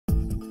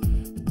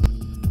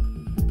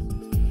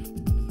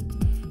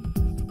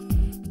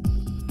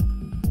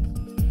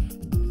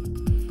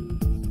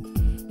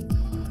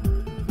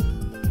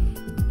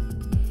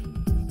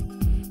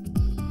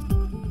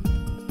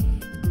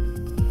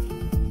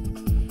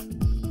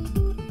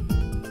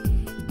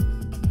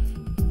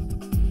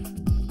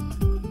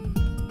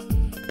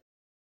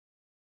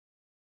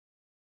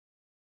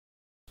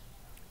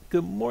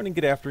Good morning,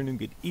 good afternoon,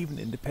 good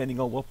evening, depending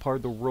on what part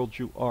of the world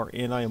you are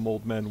in. I am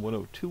Old Man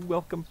 102.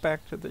 Welcome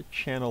back to the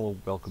channel, and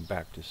welcome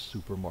back to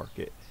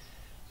Supermarket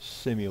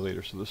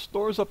Simulator. So the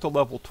store's up to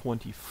level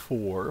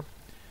 24.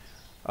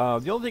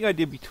 The only thing I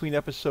did between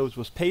episodes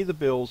was pay the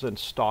bills and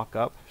stock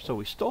up. So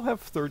we still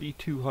have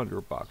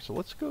 3,200 bucks. So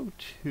let's go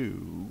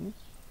to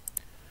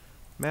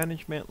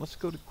management. Let's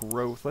go to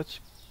growth.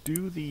 Let's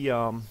do the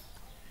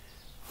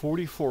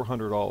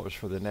 $4,400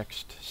 for the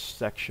next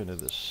section of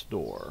the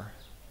store.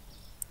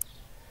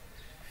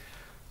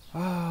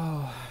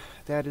 Oh,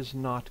 that is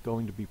not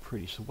going to be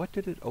pretty. So what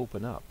did it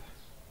open up?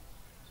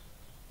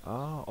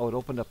 Oh, it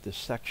opened up this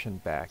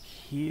section back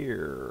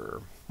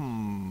here.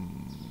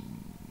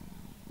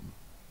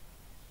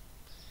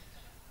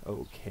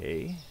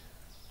 Okay.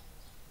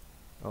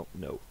 Oh,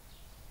 no.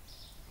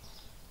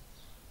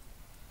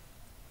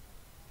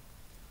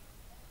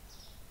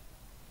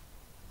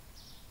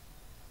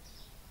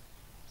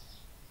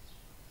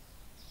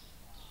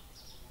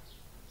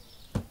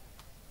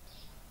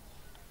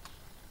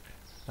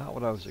 Not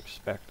what I was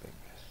expecting.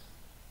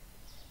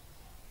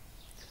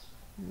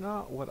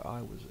 Not what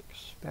I was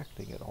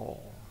expecting at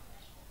all.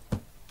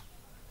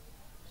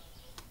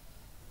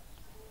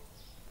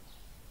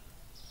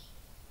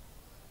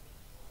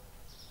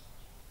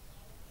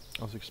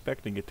 I was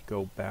expecting it to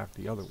go back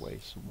the other way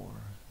some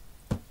more.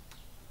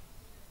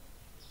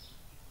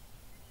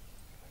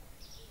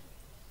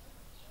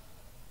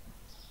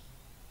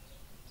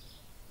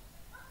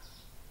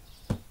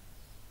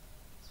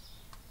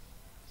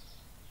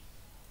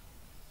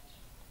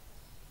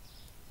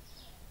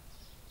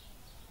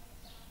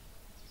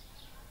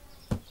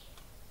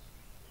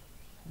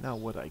 Now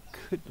what I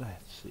could,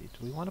 let's see,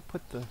 do we want to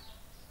put the, I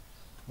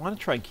want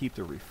to try and keep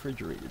the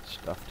refrigerated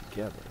stuff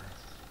together.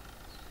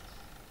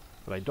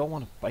 But I don't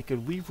want to, I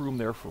could leave room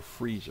there for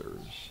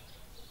freezers.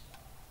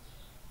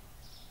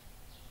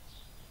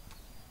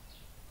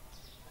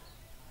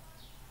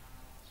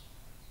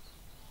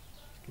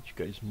 Let's get you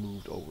guys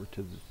moved over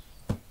to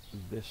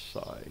this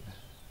side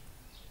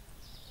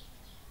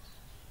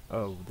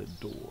of the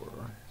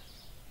door.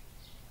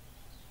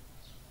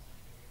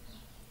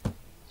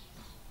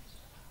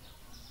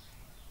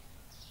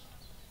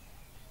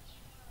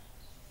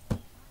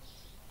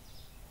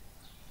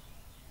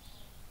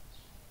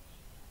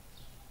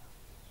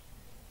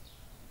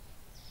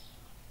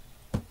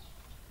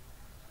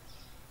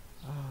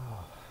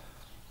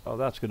 Oh,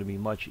 that's going to be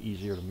much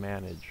easier to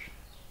manage.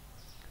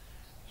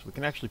 So we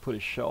can actually put a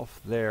shelf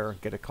there,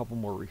 get a couple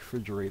more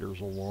refrigerators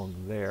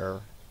along there.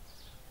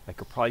 I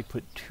could probably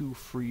put 2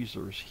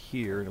 freezers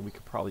here, and we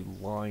could probably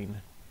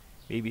line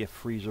maybe a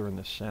freezer in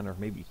the center,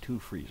 maybe 2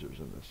 freezers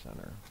in the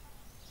center.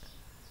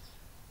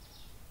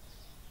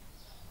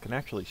 Can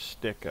actually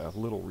stick a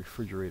little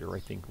refrigerator,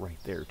 I think, right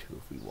there too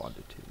if we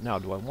wanted to. Now,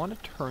 do I want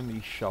to turn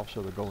these shelves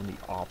so they're going the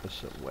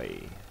opposite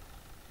way?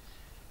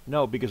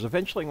 No, because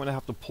eventually I'm going to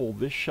have to pull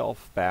this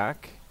shelf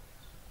back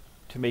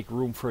to make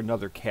room for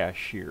another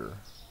cashier.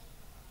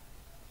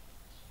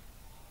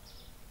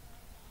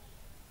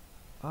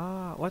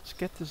 Let's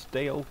get this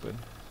day open.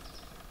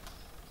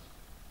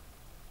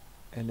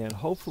 And then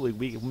hopefully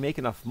we make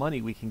enough money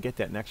we can get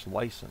that next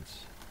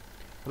license.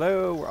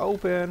 Hello, we're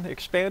open.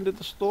 Expanded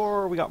the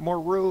store. We got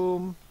more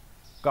room.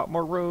 Got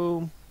more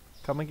room.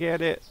 Come and get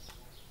it.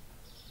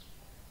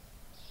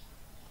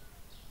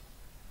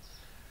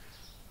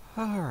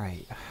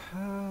 Alright,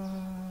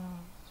 can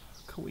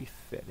we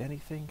fit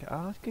anything?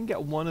 I can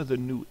get one of the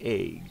new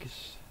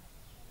eggs.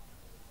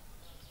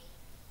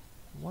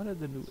 One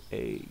of the new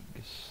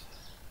eggs.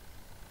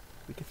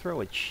 We could throw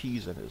a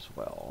cheese in as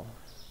well.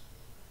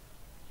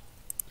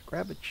 Let's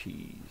grab a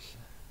cheese.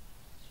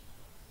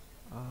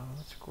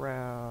 Let's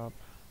grab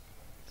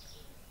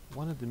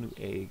one of the new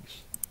eggs.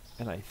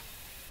 And I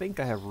think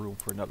I have room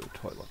for another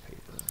toilet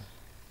paper.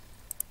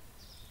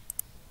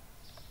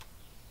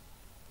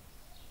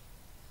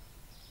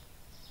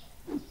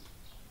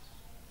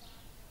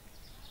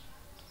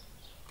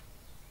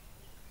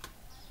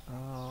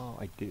 Oh,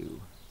 I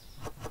do.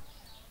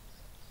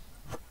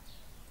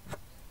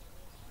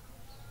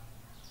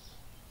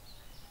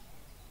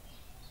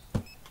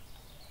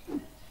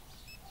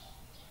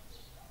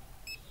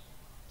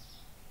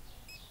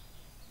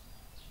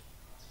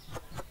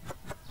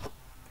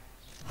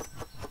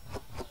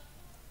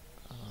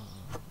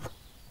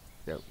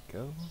 There we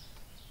go.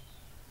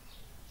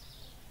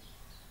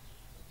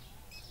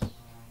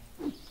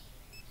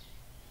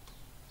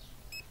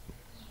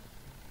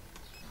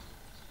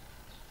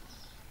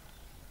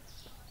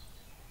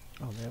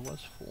 Oh, that was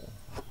full.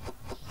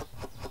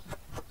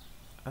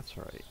 That's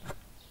right.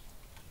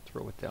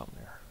 Throw it down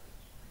there.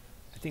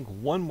 I think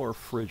one more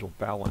fridge will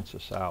balance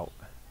us out.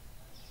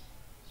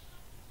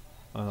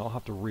 And I'll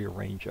have to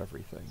rearrange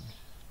everything.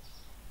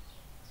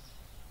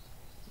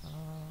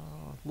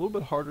 A little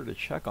bit harder to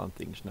check on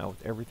things now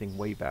with everything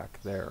way back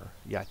there.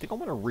 Yeah, I think I'm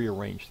going to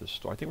rearrange this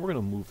store. I think we're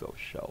going to move those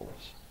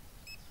shelves.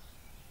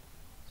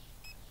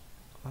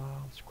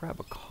 Let's grab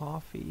a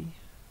coffee.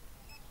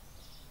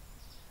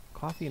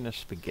 Coffee and a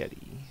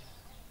spaghetti.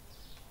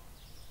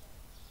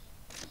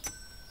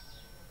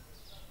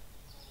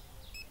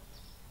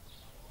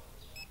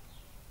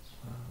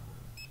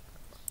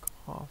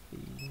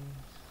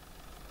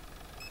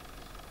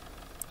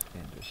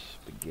 And there's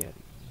spaghetti.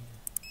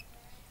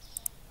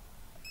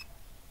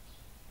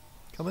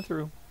 Coming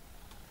through.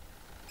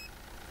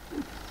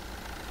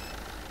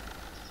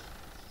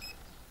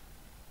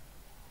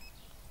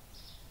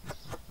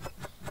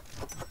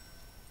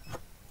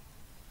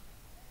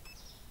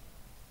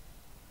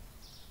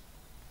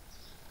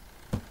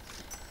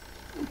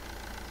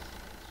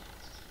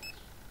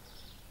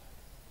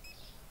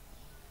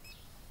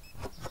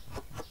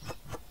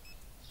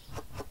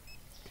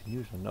 Can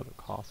use another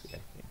coffee, I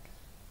think.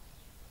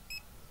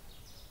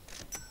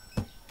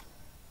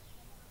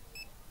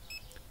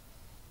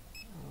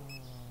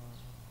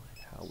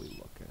 How we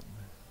looking?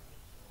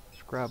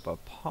 Let's grab a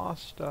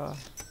pasta.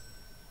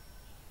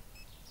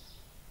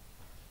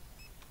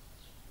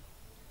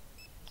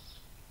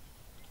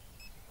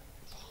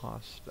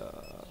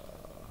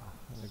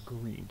 And a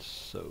green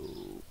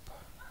soap.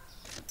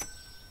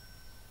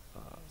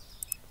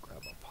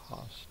 Grab a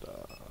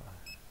pasta.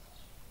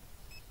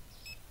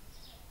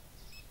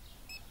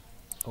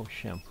 Oh,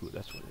 shampoo,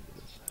 that's what it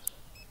is.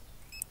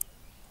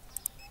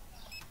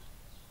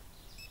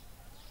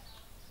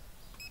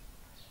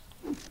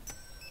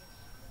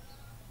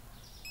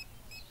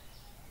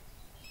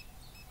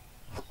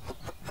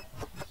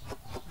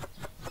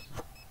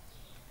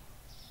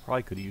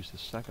 Probably could have used the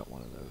second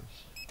one of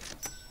those.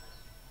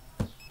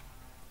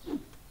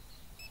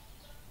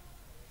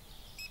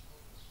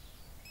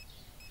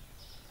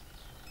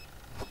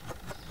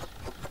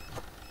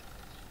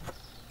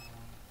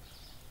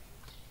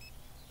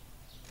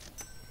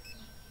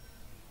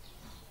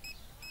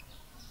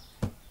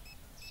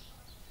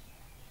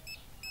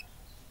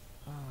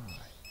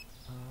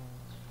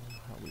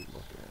 How we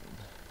looking?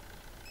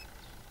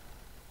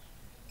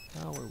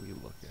 How are we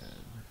looking?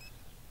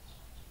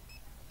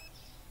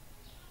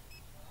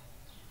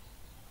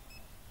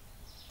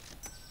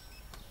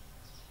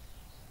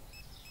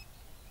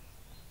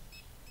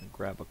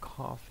 Grab a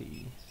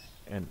coffee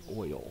and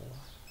oil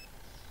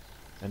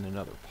and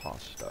another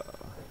pasta.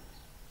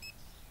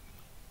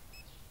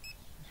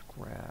 Let's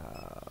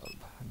grab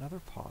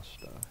another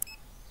pasta,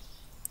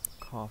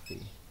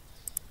 coffee,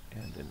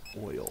 and an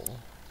oil.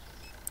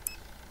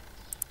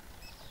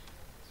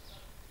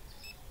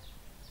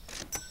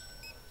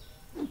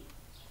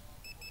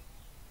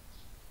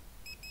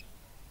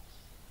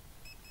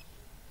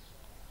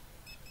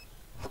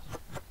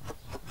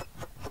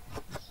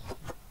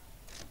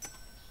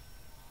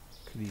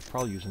 Could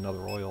probably use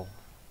another oil.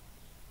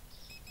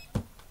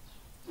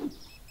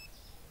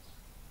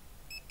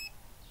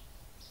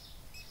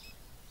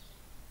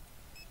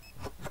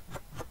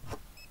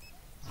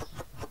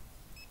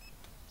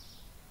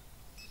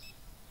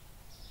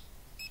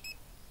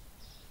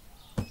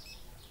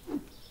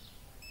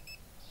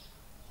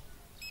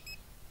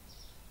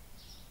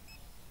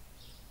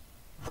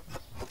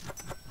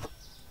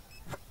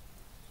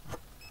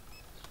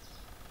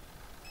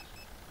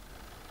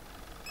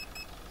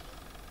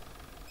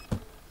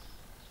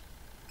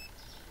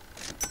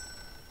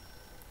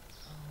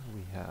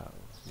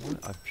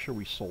 I'm sure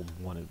we sold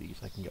one of these.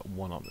 I can get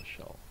one on the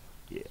shelf.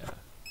 Yeah.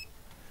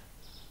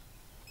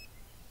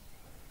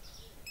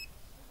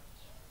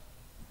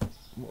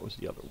 What was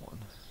the other one?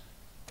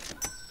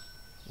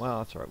 Well,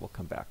 that's alright. We'll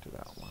come back to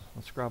that one.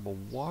 Let's grab a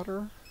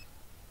water,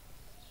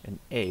 an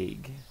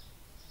egg,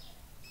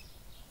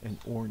 and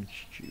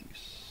orange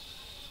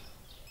juice.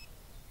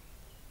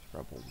 Let's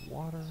grab a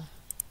water,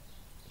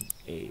 an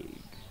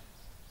egg,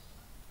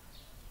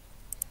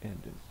 and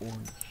an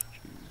orange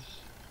juice.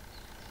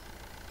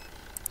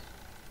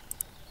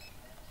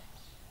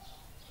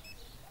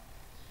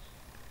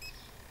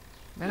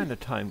 Man, the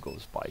time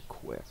goes by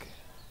quick.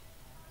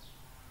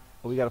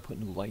 Oh, we gotta put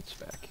new lights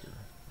back here.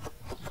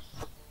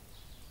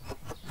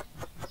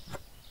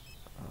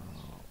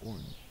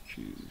 Orange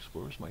juice.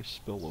 Where's my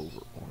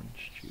spillover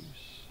orange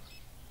juice?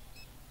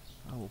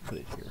 I will put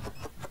it here.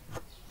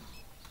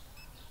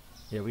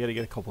 Yeah, we gotta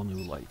get a couple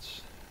new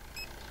lights.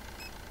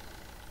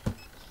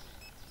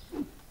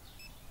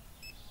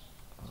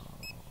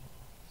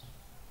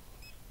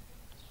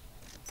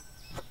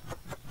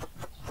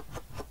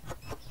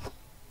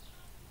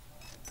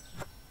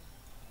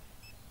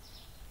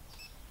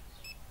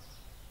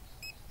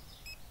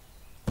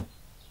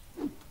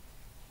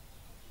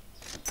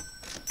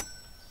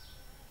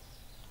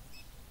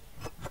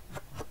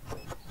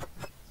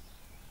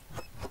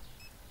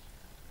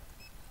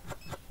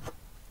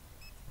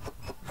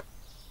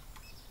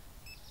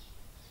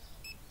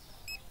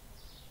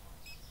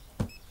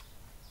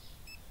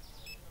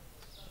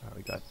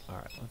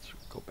 Alright, let's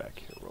go back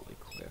here really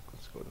quick.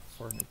 Let's go to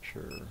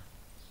furniture.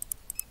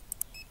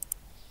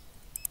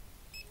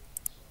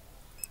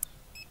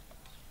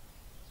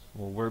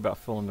 We'll worry about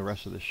filling the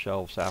rest of the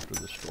shelves after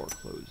the store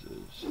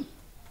closes.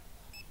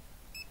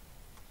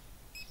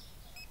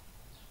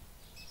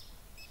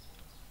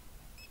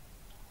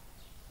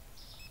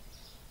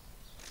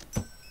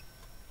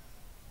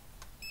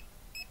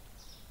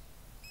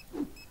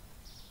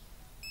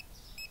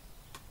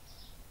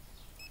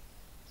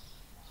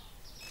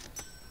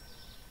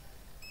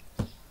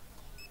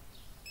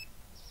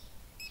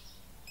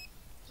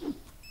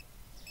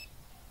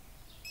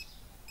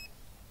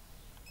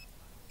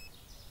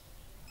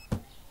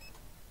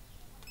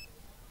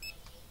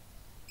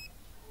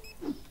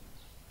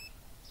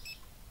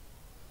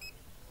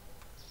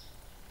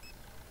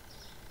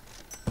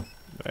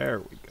 There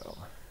we go.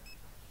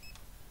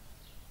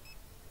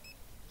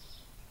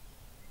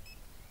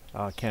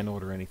 Can't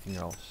order anything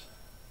else.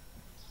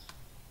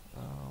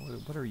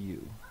 What are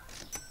you?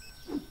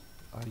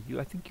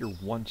 I think you're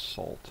 1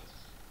 salt.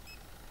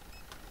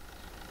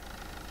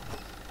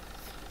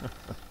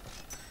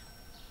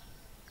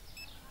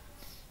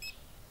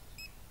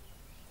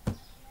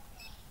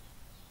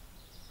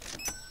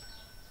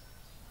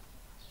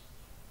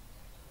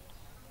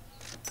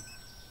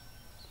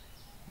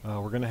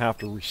 We're going to have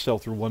to resell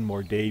through one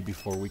more day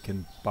before we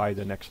can buy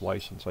the next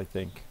license, I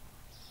think.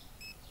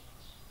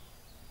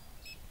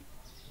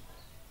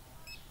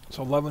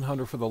 So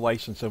 1,100 for the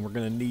license, and we're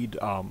going to need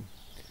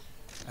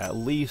at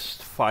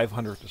least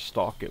 500 to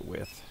stock it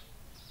with.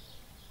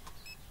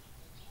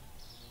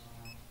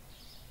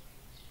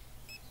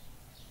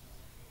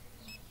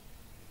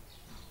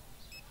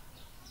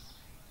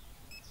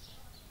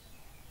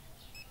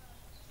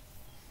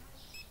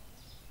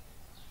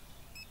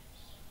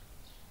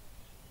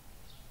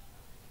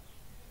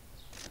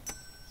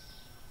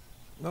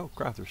 Oh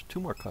crap, there's 2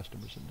 more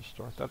customers in the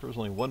store. I thought there was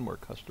only 1 more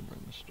customer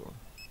in the store.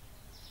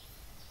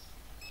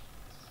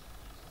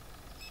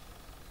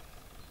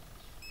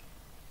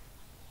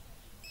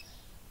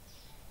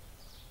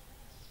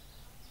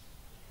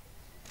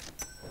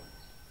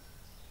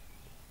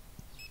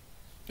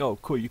 Oh,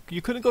 cool.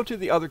 You couldn't go to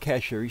the other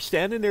cashier. He's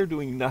standing there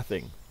doing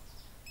nothing.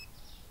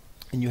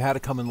 And you had to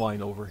come in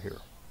line over here.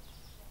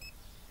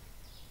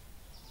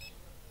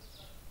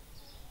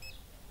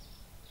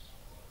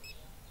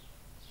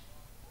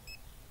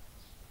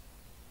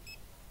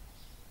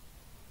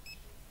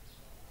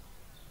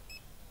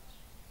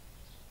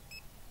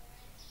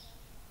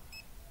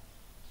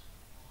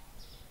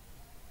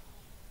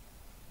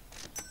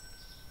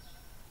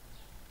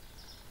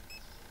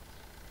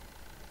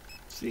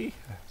 See?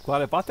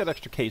 Glad I bought that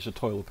extra case of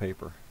toilet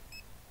paper.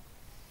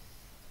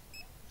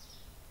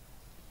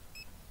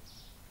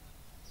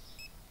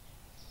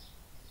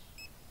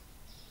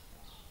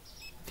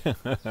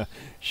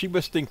 She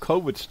must think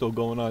COVID's still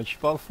going on. She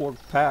bought a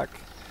 4-pack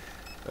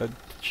of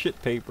shit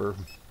paper.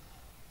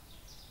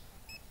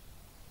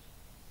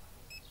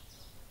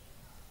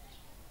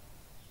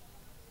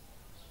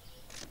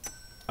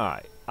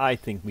 Alright, I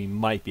think we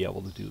might be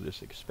able to do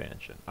this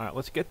expansion. Alright,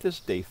 let's get this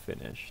day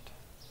finished.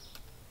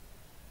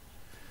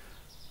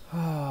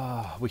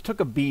 We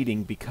took a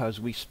beating because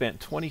we spent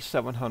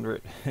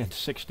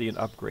 $2,760 in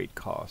upgrade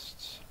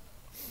costs.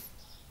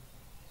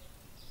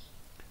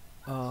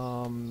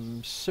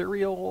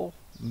 Cereal,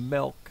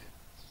 milk,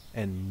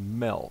 and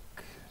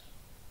milk.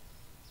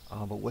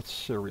 But what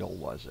cereal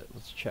was it?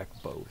 Let's check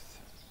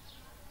both.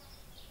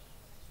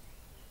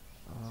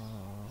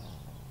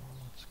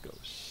 Let's go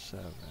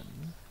 7.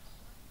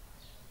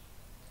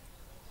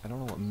 I don't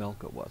know what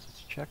milk it was.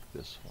 Let's check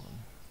this one.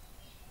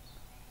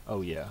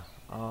 Oh yeah.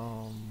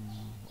 Oh,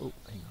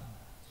 hang on.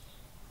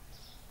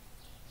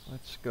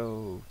 Let's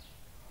go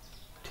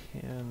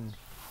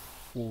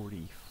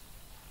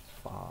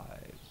 1045.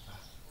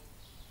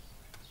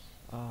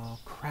 Oh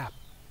crap!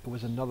 It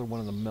was another one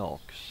of the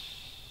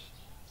milks.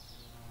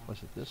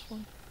 Was it this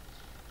one?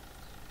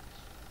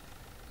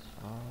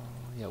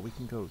 Yeah, we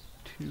can go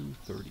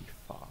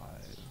 235.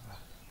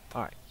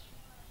 All right.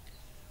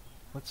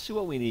 Let's see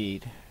what we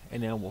need,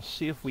 and then we'll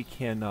see if we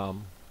can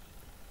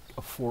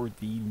afford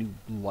the new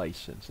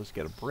license. Let's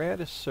get a bread,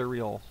 a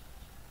cereal,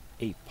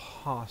 a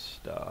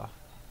pasta,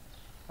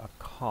 a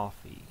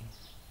coffee.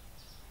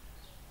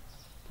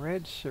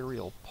 Bread,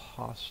 cereal,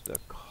 pasta,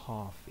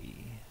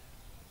 coffee.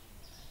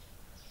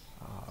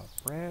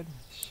 Bread,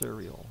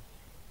 cereal,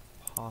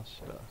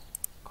 pasta,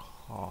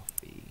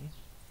 coffee.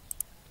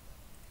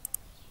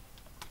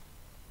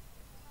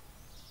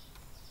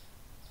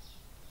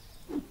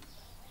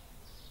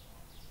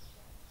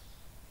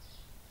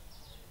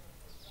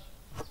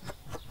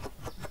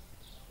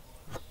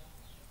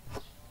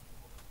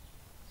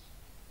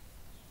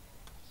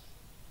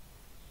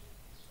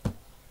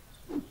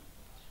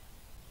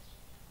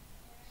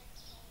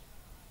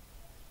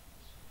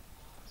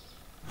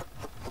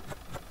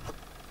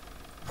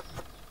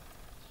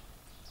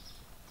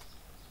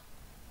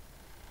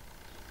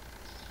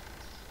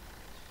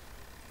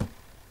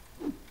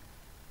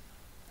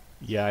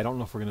 Yeah, I don't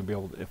know if we're going to be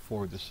able to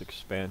afford this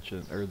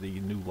expansion, or the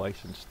new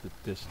license.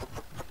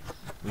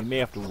 We may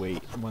have to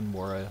wait one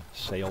more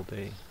sale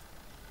day.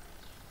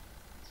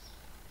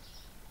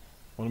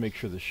 I want to make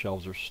sure the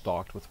shelves are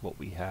stocked with what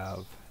we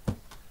have.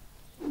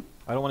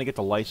 I don't want to get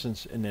the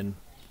license and then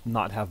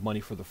not have money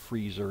for the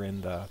freezer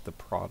and the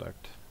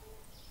product.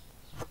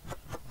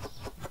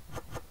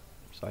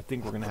 So I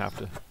think we're going to have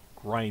to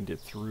grind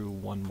it through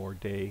one more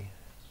day.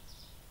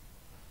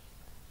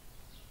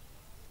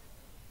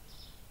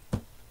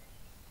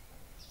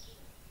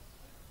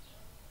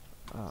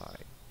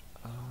 Alright,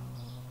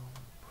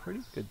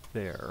 pretty good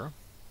there.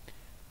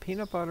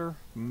 Peanut butter,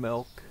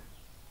 milk,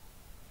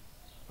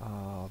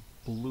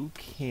 blue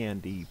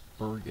candy,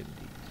 burgundy.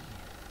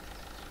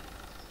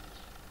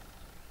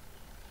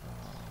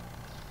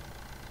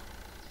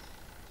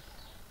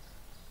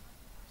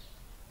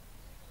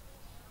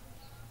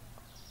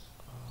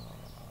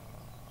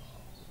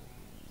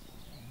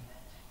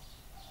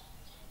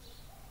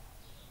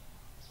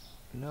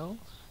 no.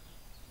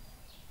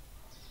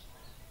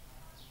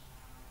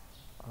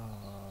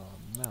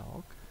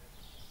 Milk.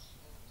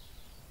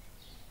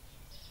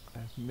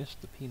 I've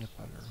missed the peanut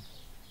butter.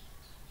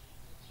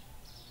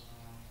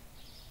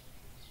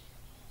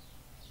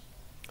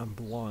 I'm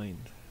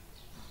blind.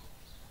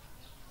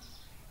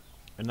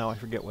 And now I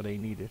forget what I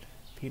needed.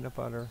 Peanut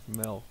butter,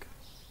 milk.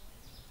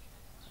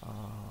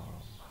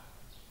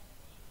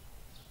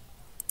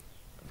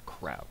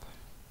 Crap.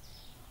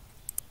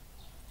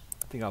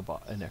 I think I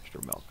bought an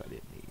extra milk I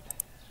didn't need.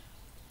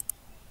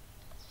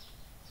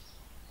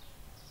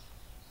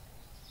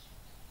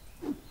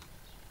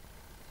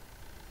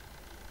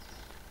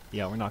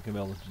 Yeah, we're not going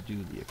to be able to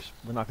do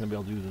we're not going to be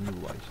able to do the new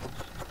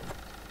license.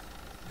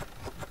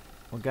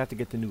 We'll got to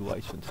get the new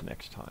license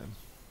next time.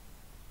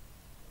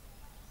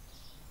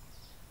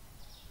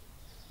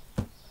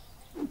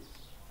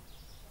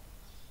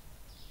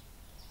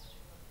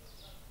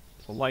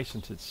 The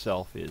license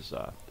itself is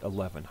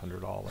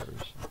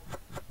 $1,100,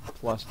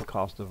 plus the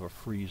cost of a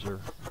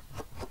freezer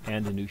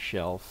and a new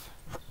shelf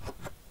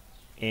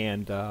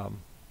and the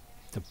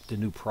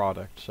new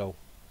product. So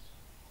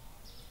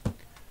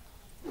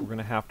we're going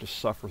to have to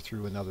suffer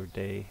through another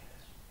day.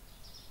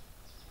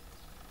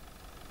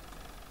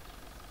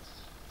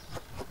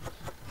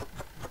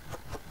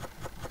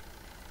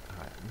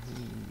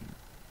 We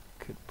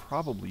could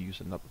probably use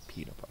another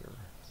peanut butter.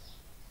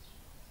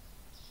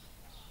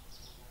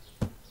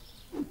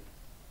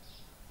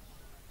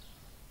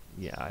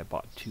 Yeah, I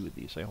bought 2 of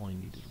these. I only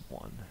needed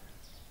 1.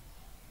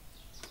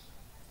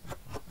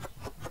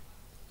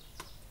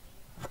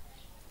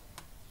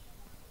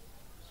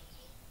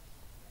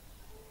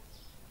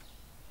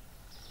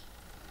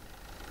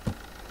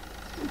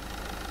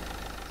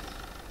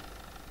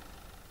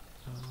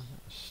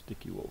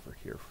 Stick you over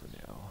here for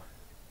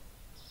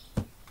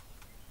now.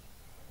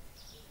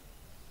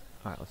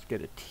 Alright, let's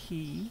get a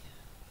tea.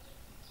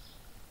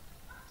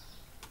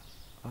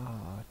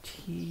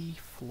 Tea,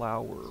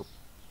 flour,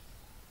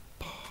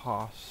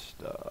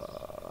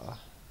 pasta.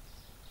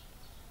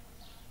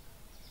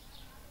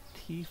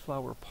 Tea,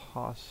 flour,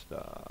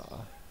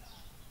 pasta.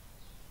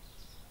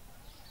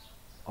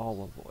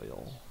 Olive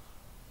oil.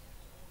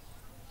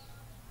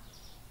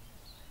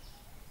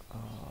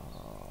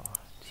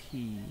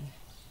 Tea,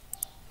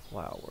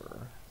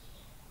 flour,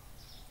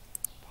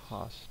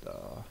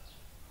 pasta,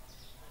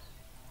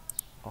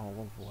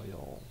 olive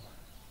oil.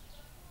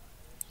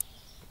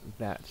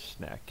 That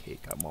snack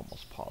cake I'm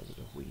almost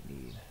positive we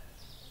need.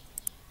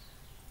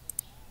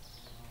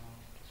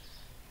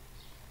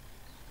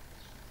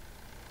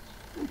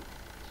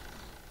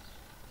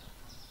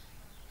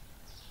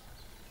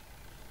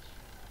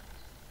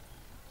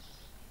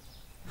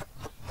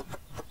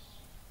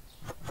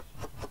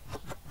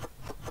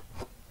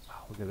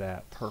 Look at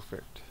that,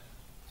 perfect.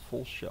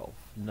 Full shelf,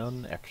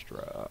 none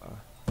extra.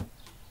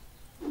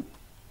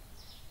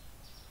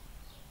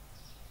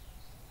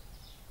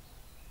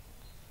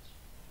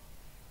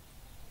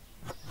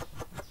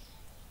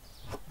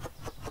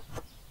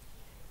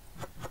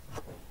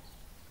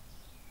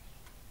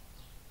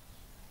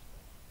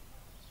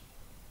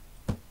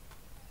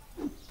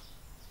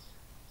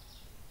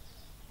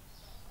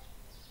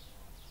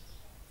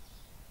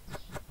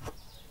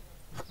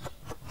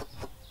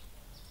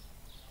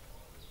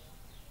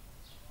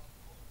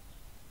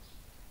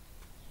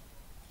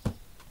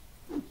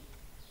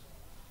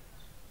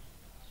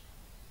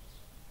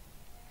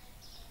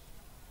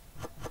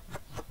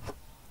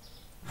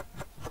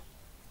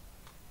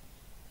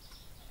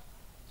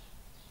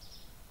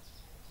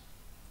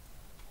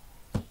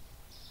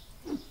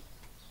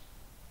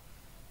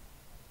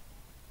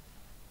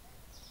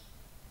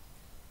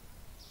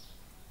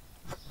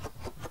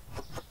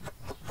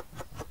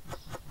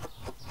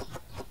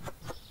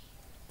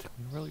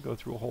 Really go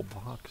through a whole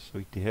box?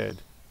 We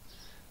did.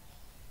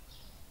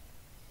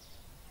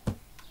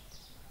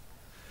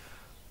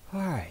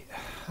 Alright.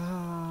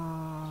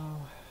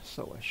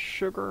 So a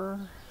sugar,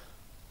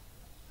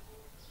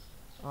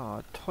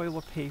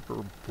 toilet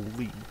paper,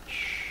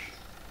 bleach,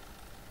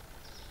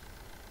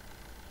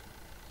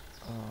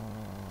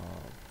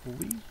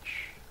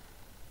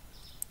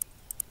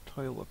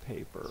 toilet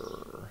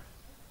paper,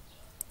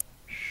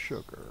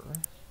 sugar.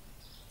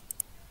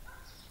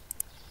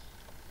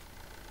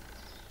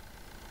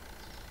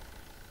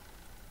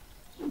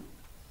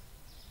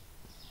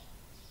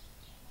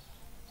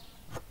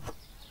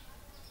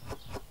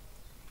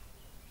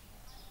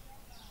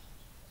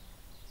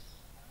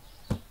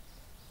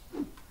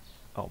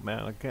 Oh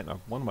man, again,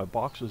 one of my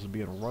boxes is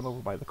being run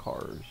over by the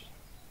cars.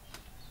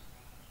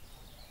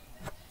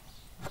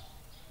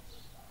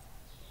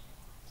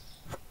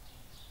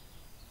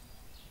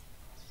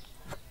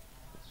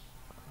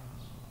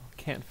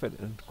 Can't fit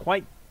in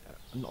quite,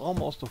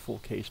 almost a full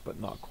case, but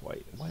not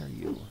quite. What are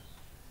you?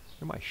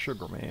 You're my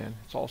sugar, man.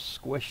 It's all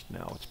squished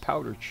now. It's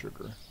powdered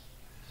sugar.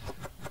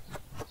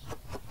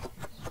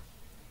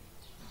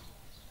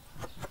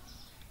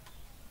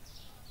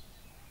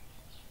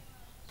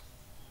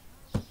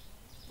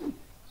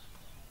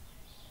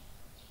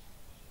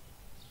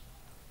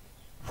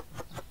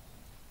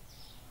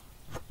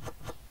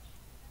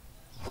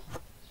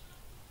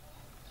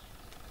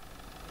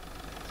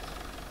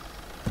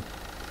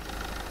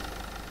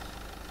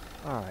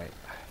 Alright,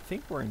 I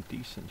think we're in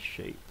decent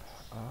shape.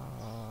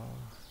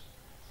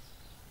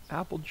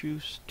 Apple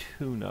juice,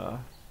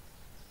 tuna.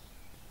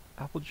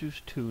 Apple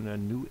juice, tuna,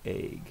 new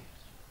egg.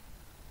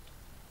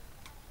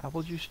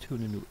 Apple juice,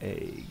 tuna, new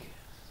egg.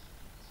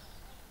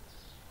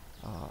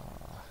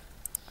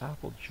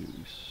 Apple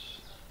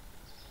juice.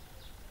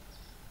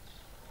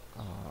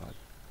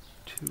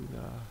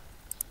 Tuna,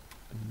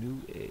 new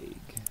egg.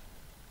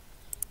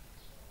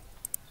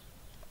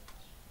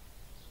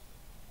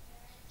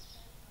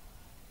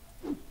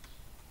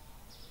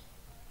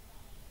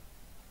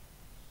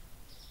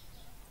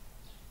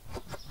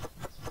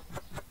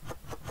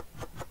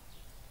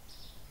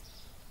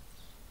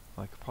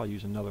 I could probably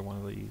use another one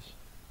of these.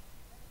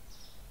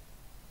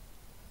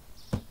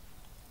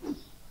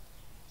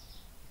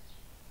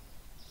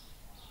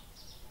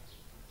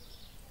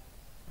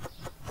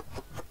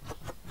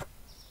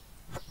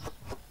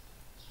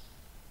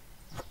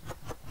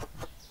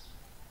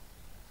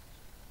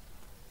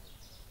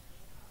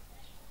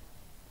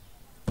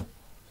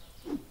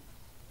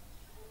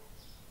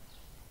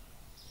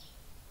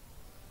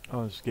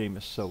 Oh, this game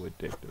is so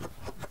addictive.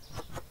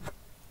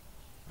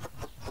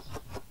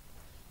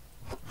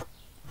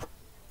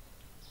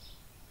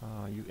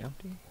 You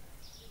empty?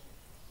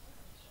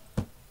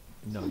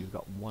 No, you've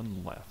got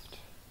one left.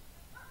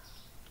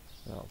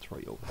 I'll throw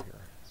you over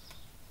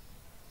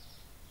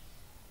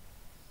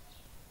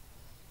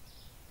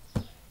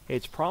here. Hey,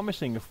 it's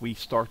promising if we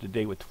start the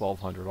day with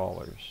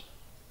 $1,200.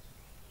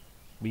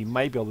 We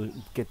might be able to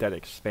get that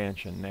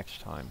expansion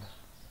next time.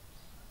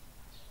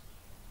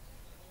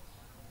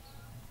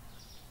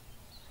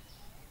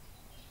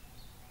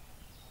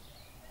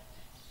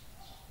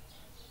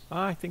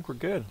 I think we're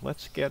good.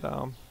 Let's get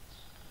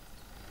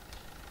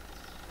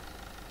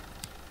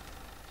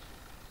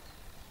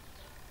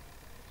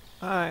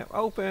Alright,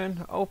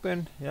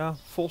 open, yeah,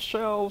 full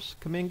shelves,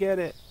 come and get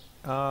it.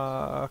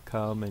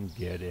 Come and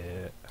get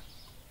it.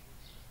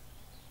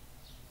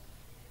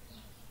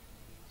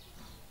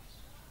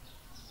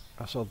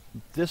 So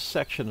this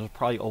section will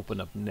probably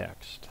open up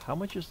next. How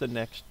much is the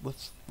next?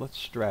 Let's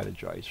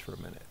strategize for a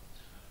minute.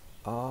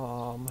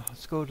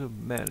 Let's go to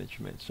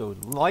management. So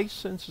the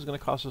license is going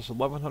to cost us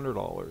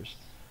 $1,100.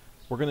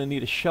 We're going to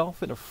need a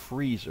shelf and a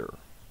freezer.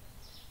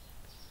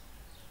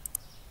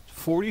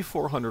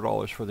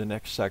 $4,400 for the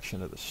next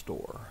section of the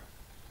store.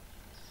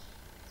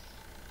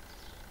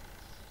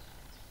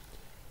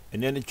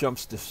 And then it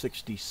jumps to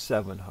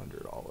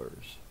 $6,700.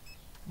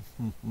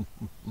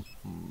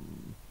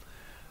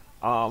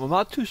 I'm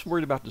not too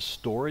worried about the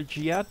storage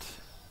yet,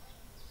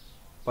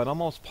 but I'm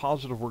almost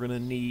positive we're going to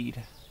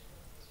need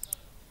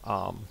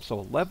so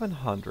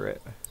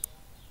 1,100.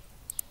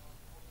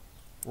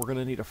 We're going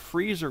to need a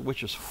freezer,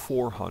 which is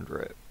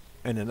 400,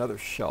 and another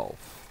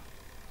shelf,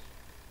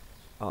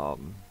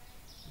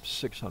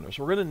 600.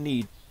 So we're going to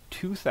need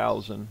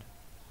 2,000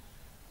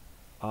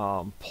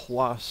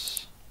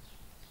 plus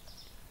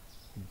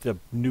the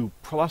new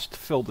plus to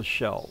fill the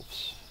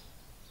shelves.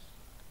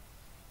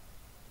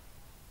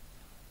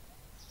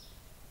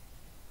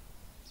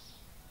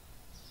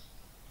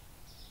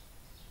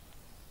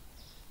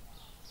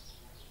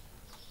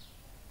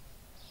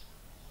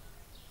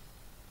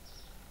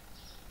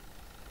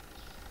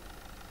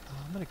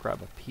 I'm going to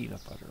grab a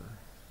peanut butter.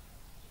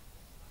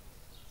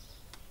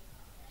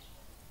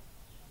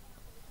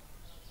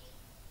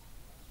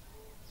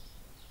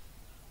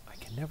 I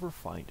can never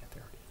find it.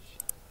 There it is.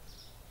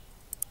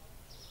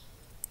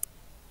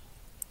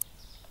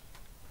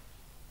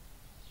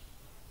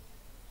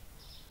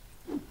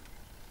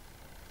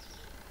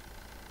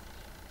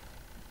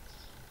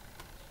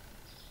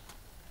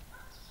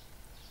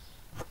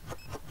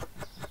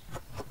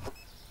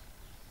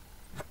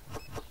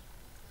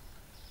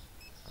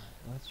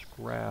 Let's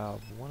grab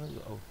one of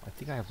the... Oh, I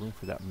think I have room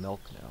for that milk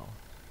now.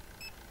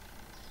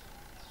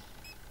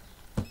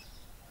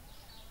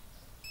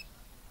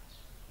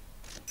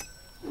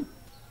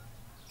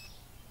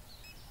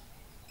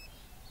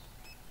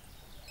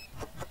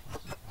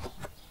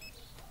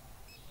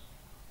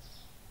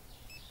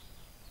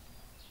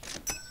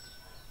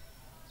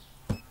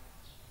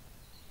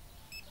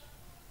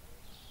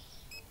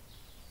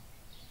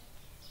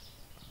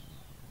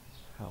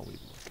 How are we looking?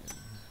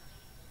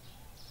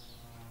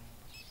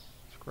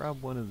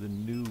 Grab one of the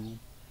new,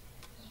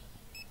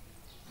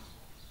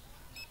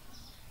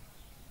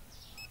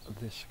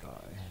 this guy.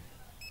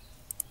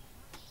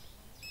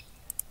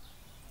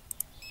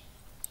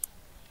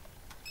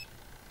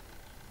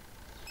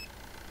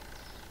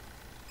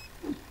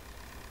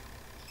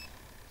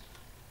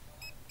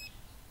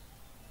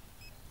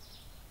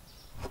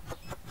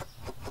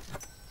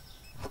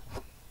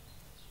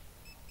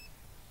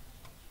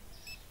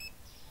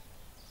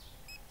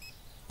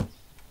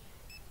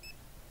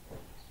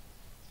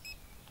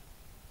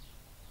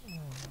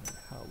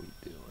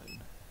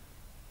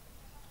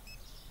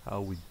 How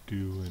we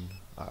doing?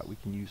 Alright, we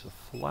can use a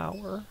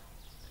flower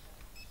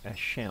as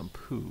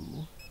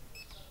shampoo.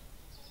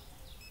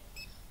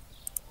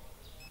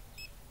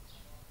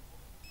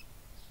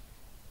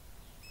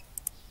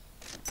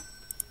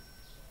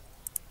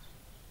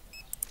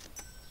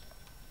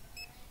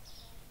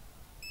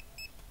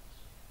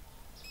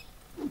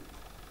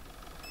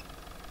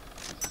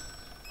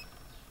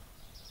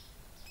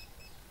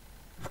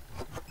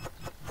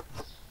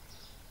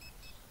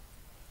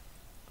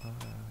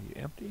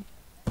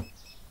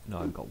 No,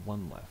 I've got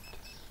one left.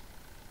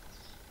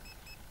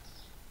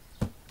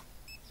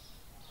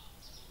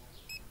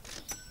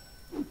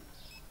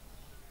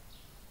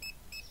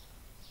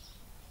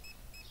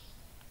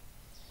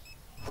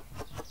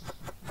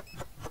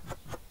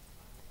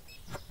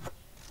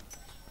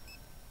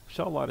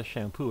 Sell a lot of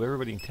shampoo.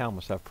 Everybody in town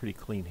must have pretty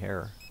clean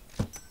hair.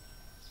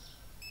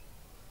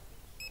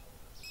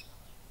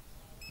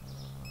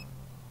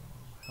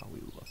 How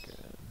we looking?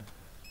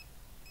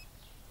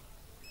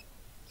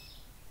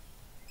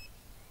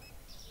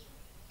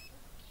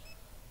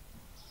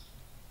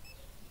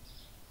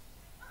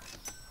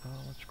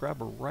 Let's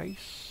grab a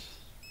rice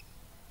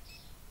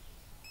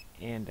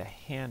and a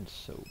hand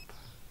soap.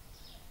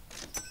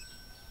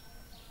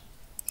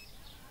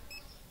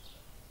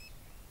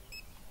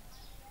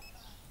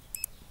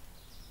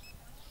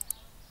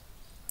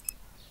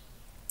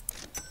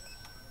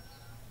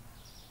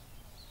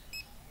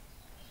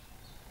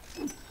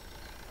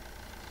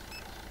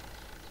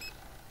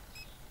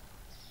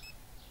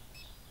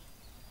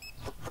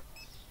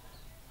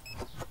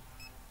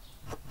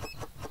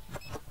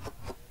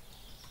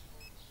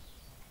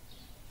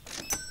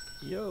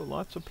 Yo,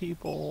 lots of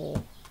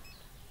people.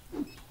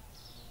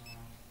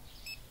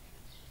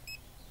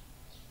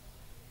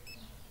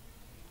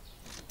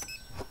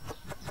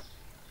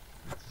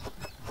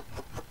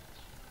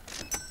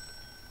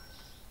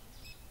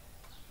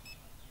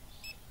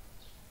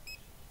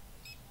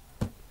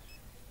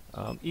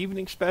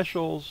 Evening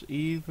specials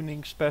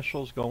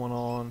going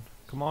on.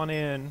 Come on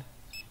in.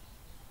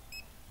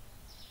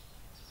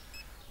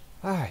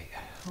 Alright,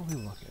 how are we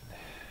looking?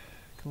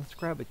 Let's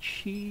grab a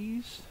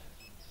cheese.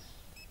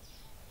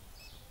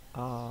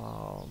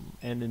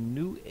 And a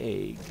new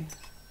egg.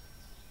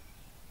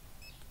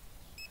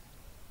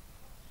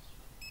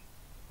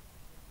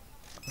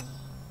 Where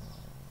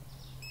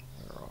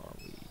are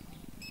we?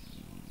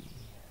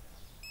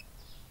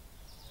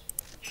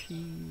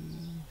 Cheese.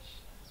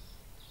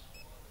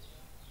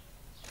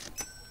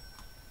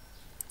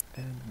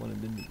 And one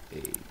of the new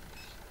eggs.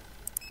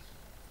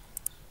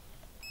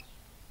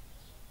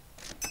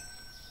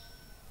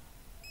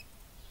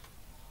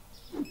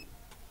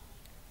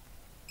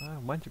 I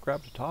went to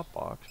grab the top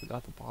box, we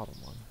got the bottom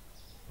one.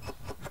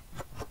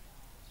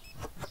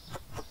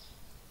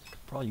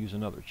 Could probably use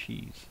another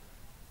cheese.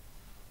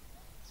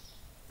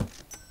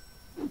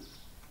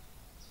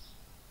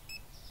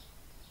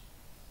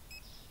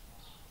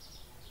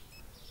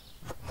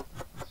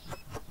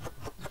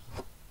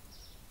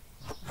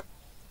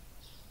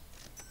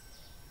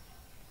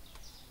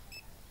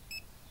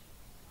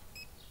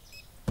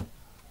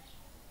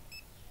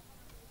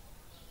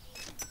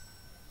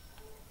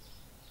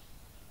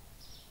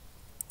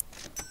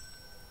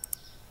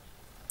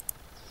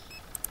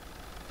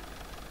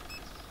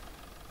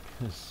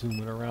 Just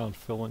zooming around,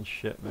 filling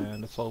shit,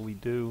 man. That's all we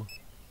do.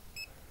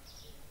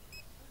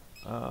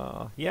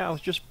 Yeah, I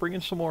was just bringing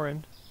some more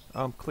in.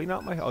 Clean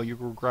out my... Oh, you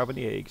were grabbing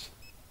the eggs.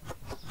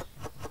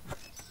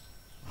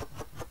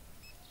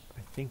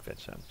 I think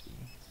that's empty.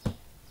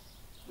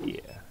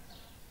 Yeah.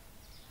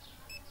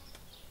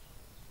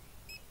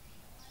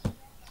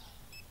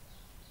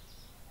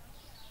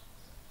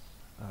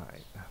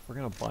 Alright, if we're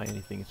gonna buy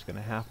anything, it's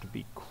gonna have to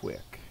be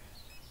quick.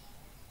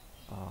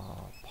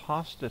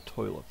 Pasta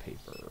toilet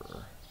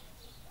paper.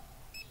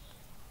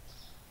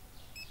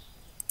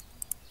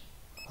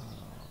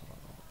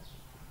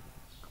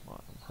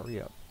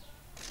 Hurry up.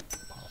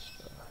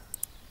 Pasta.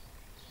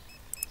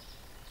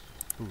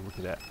 Ooh, look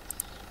at that.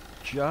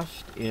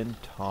 Just in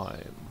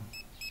time.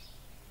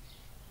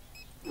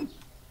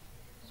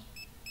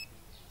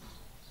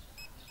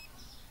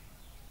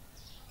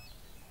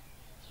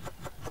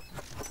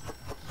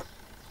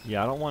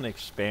 Yeah, I don't want to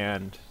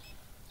expand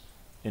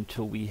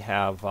until we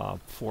have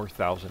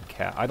 4,000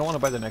 cash. I don't want to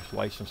buy the next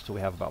license till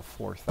we have about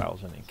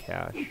 4,000 in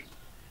cash.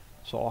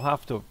 So I'll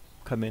have to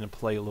come in and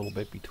play a little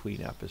bit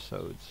between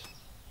episodes.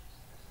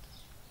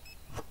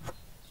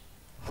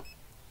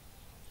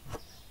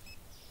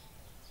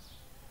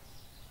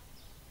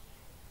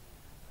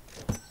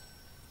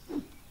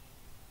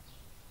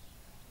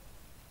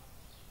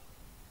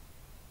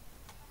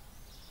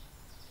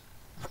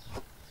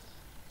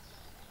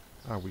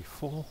 Are we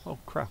full? Oh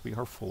crap, we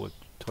are full of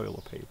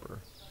toilet paper.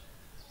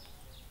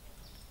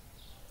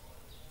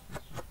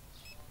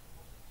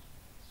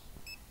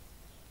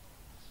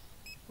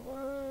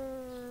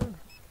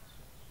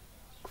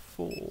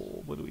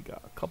 Full, what do we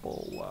got? A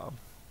couple,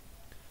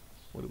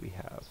 what do we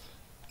have?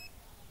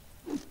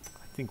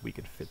 I think we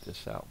can fit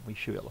this out. We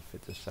should be able to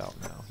fit this out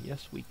now.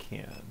 Yes, we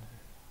can.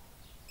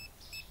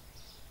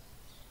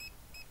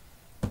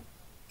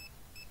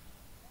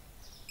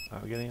 Are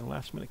we getting any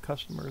last minute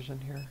customers in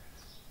here?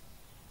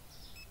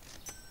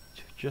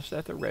 Just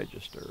at the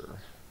register.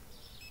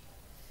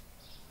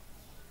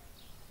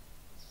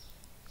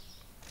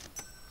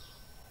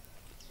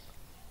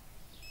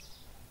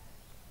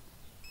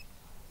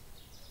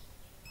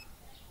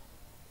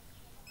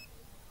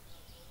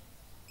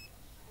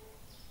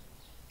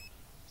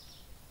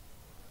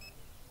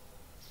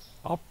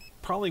 I'll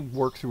probably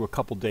work through a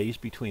couple days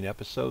between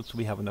episodes so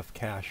we have enough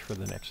cash for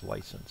the next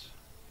license.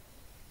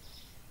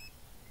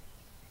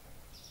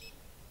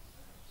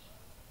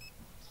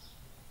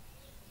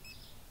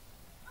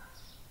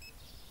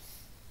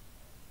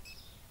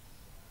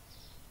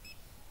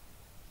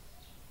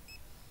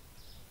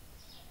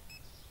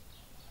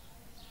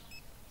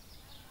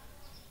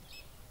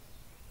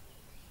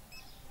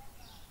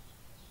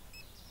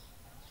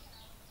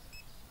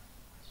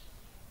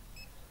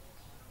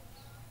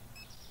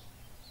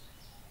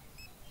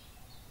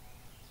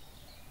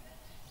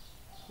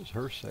 Is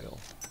her sale?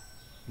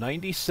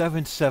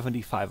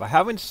 $97.75. I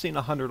haven't seen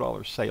a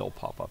 $100 sale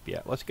pop up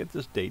yet. Let's get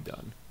this day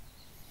done.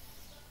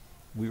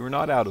 We were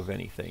not out of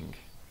anything.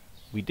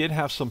 We did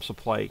have some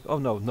supply. Oh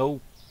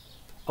no.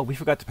 Oh, we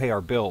forgot to pay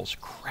our bills.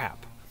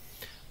 Crap.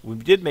 We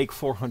did make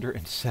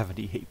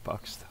 478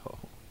 bucks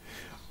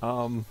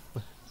though.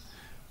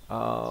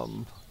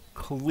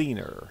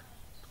 Cleaner.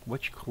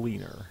 Which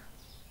cleaner?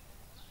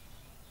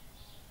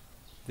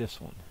 This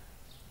one.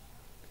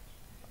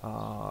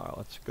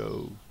 Let's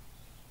go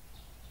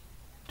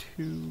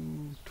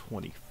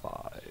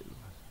 225.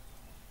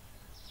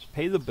 Let's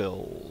pay the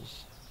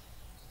bills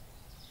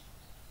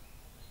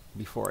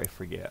before I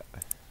forget.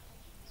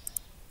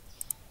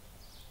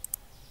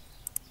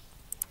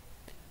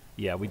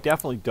 Yeah, we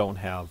definitely don't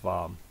have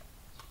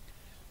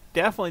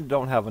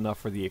enough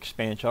for the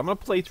expansion. I'm gonna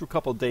play through a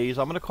couple of days.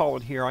 I'm gonna call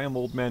it here. I am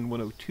Old Man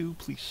 102.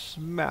 Please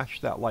smash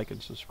that like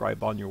and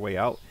subscribe on your way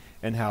out,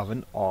 and have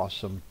an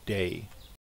awesome day.